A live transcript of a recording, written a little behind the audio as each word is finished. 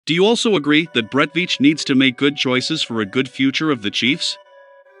Do you also agree that Brett Veach needs to make good choices for a good future of the Chiefs?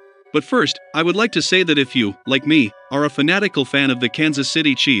 But first, I would like to say that if you, like me, are a fanatical fan of the Kansas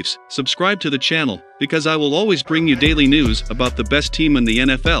City Chiefs, subscribe to the channel, because I will always bring you daily news about the best team in the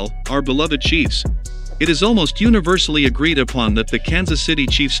NFL, our beloved Chiefs. It is almost universally agreed upon that the Kansas City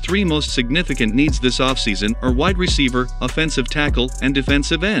Chiefs' three most significant needs this offseason are wide receiver, offensive tackle, and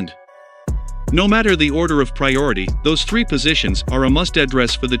defensive end. No matter the order of priority, those three positions are a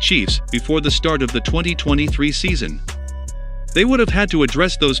must-address for the Chiefs before the start of the 2023 season. They would have had to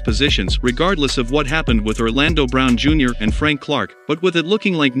address those positions regardless of what happened with Orlando Brown Jr. and Frank Clark, but with it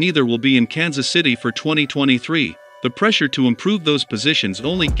looking like neither will be in Kansas City for 2023, the pressure to improve those positions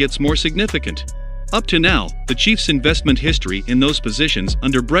only gets more significant. Up to now, the Chiefs' investment history in those positions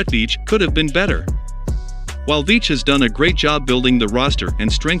under Brett Veach could have been better. While Veach has done a great job building the roster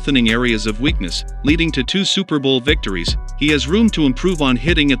and strengthening areas of weakness, leading to 2 Super Bowl victories, he has room to improve on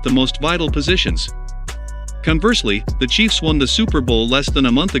hitting at the most vital positions. Conversely, the Chiefs won the Super Bowl less than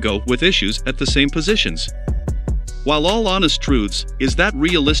a month ago with issues at the same positions. While all honest truths, is that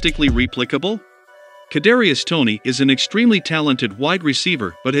realistically replicable? Kadarius Toney is an extremely talented wide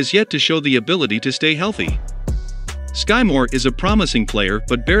receiver but has yet to show the ability to stay healthy. Sky Moore is a promising player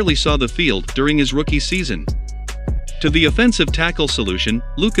but barely saw the field during his rookie season. To the offensive tackle solution,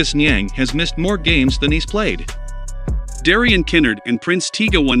 Lucas Niang has missed more games than he's played. Darian Kinnard and Prince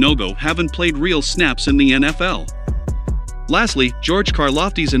Tega Wanogho haven't played real snaps in the NFL. Lastly, George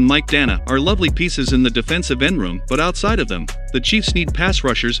Karlaftis and Mike Dana are lovely pieces in the defensive end room, but outside of them, the Chiefs need pass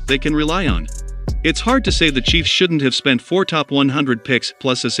rushers they can rely on. It's hard to say the Chiefs shouldn't have spent 4 top 100 picks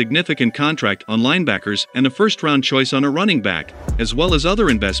plus a significant contract on linebackers and a first-round choice on a running back, as well as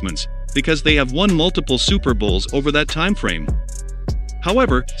other investments, because they have won multiple Super Bowls over that time frame.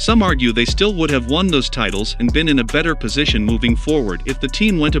 However, some argue they still would have won those titles and been in a better position moving forward if the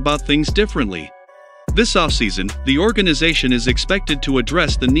team went about things differently. This offseason, the organization is expected to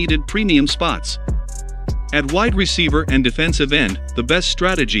address the needed premium spots. At wide receiver and defensive end, the best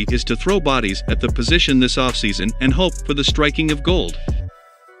strategy is to throw bodies at the position this offseason and hope for the striking of gold.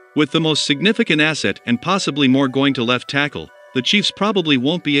 With the most significant asset and possibly more going to left tackle, the Chiefs probably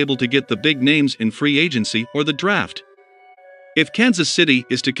won't be able to get the big names in free agency or the draft. If Kansas City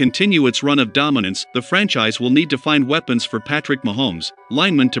is to continue its run of dominance, the franchise will need to find weapons for Patrick Mahomes,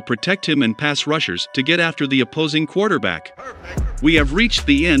 linemen to protect him and pass rushers to get after the opposing quarterback. We have reached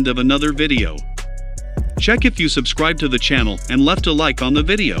the end of another video. Check if you subscribed to the channel and left a like on the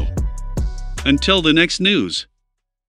video. Until the next news.